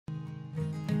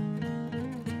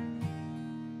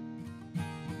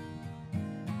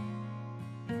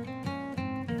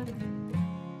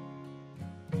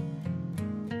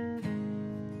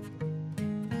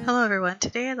Hello everyone,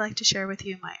 today I'd like to share with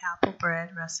you my apple bread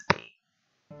recipe.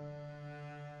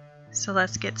 So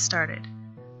let's get started.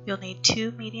 You'll need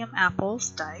 2 medium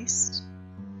apples diced,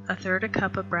 1/3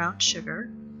 cup of brown sugar,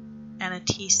 and a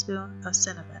teaspoon of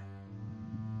cinnamon.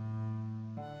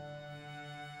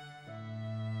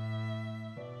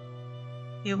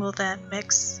 You will then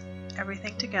mix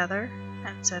everything together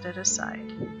and set it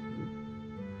aside.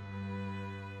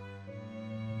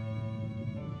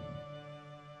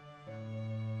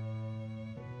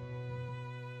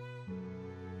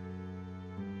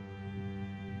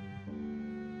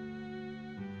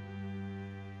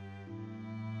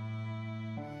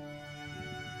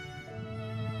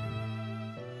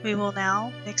 We will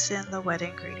now mix in the wet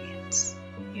ingredients.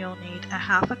 You'll need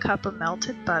 1/2 cup of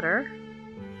melted butter,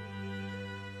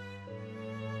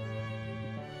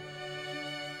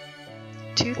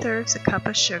 2/3 cup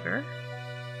of sugar,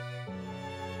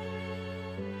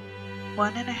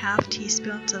 1½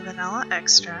 teaspoons of vanilla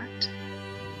extract,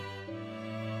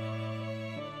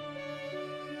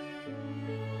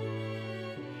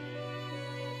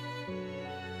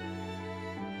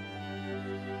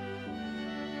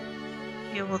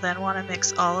 You will then want to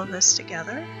mix all of this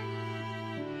together.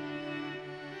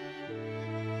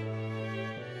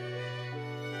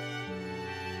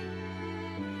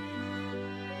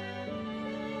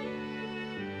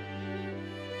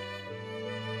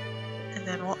 And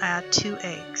then we'll add 2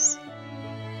 eggs.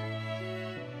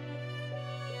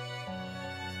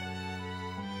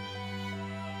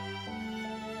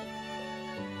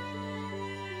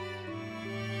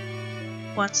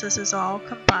 Once this is all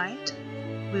combined,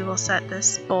 we will set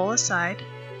this bowl aside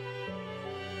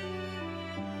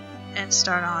and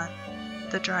start on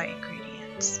the dry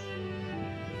ingredients.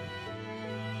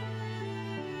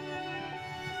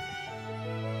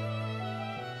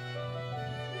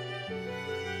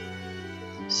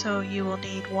 So you will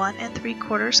need 1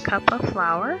 3/4 cup of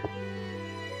flour,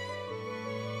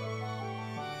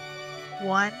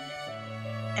 1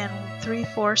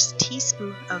 3/4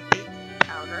 teaspoon of baking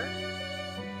powder,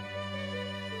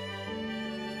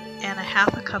 and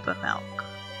 1/2 cup of milk.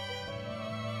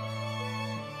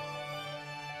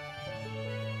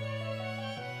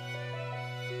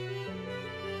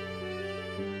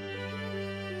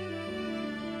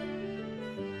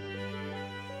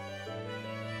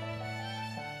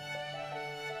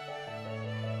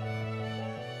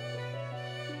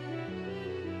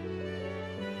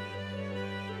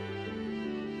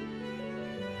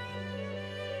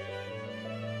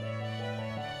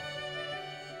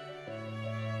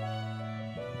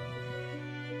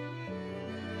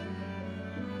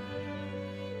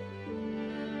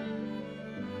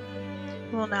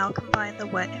 We'll now combine the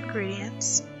wet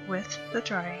ingredients with the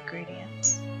dry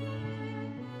ingredients.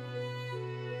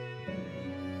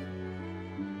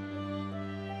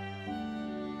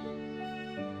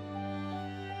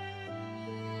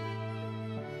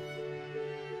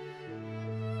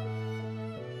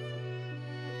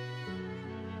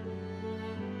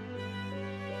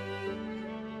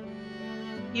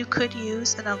 You could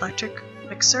use an electric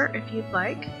mixer if you'd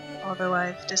like, although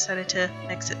I've decided to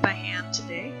mix it by hand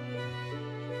today.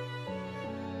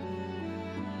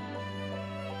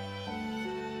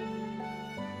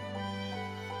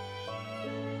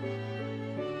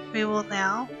 We will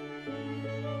now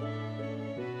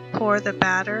pour the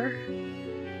batter,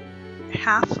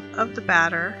 half of the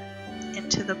batter,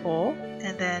 into the bowl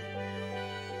and then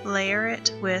layer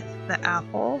it with the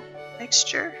apple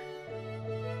mixture.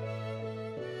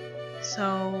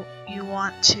 So you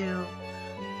want to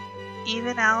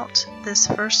even out this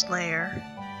first layer .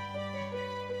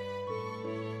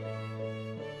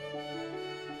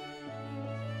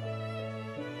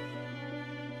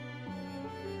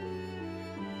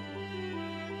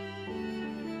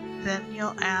 Then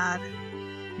you'll add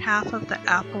half of the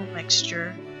apple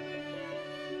mixture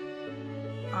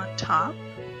on top.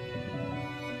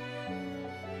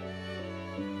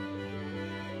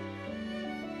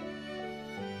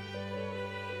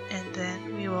 And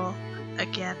then we will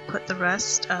again put the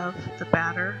rest of the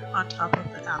batter on top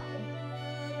of the apple.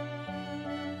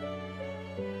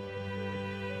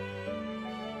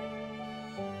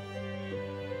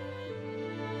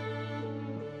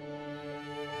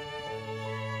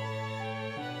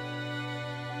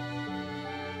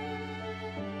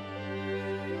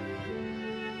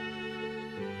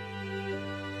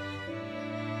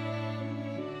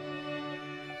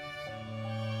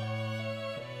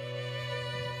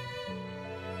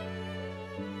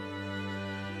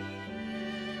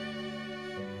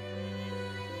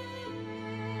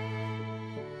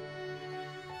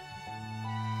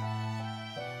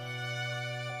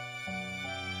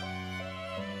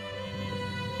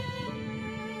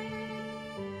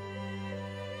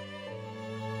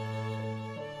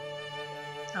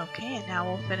 Okay, and now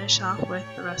we'll finish off with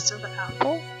the rest of the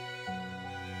apple.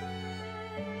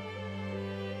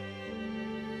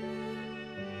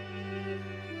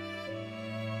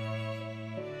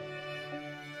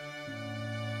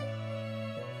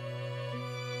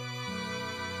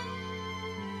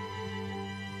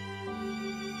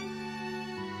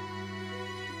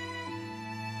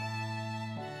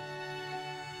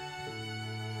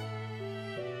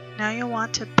 Now you'll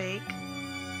want to bake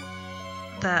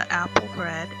the apple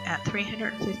bread at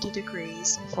 350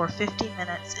 degrees for 50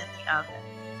 minutes in the oven.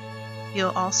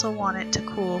 You'll also want it to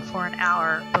cool for an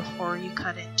hour before you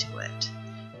cut into it.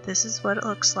 This is what it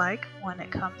looks like when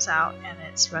it comes out and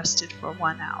it's rested for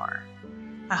 1 hour.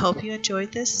 I hope you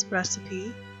enjoyed this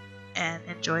recipe and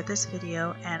enjoyed this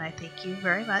video, and I thank you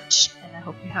very much, and I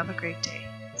hope you have a great day.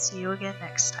 See you again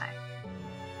next time.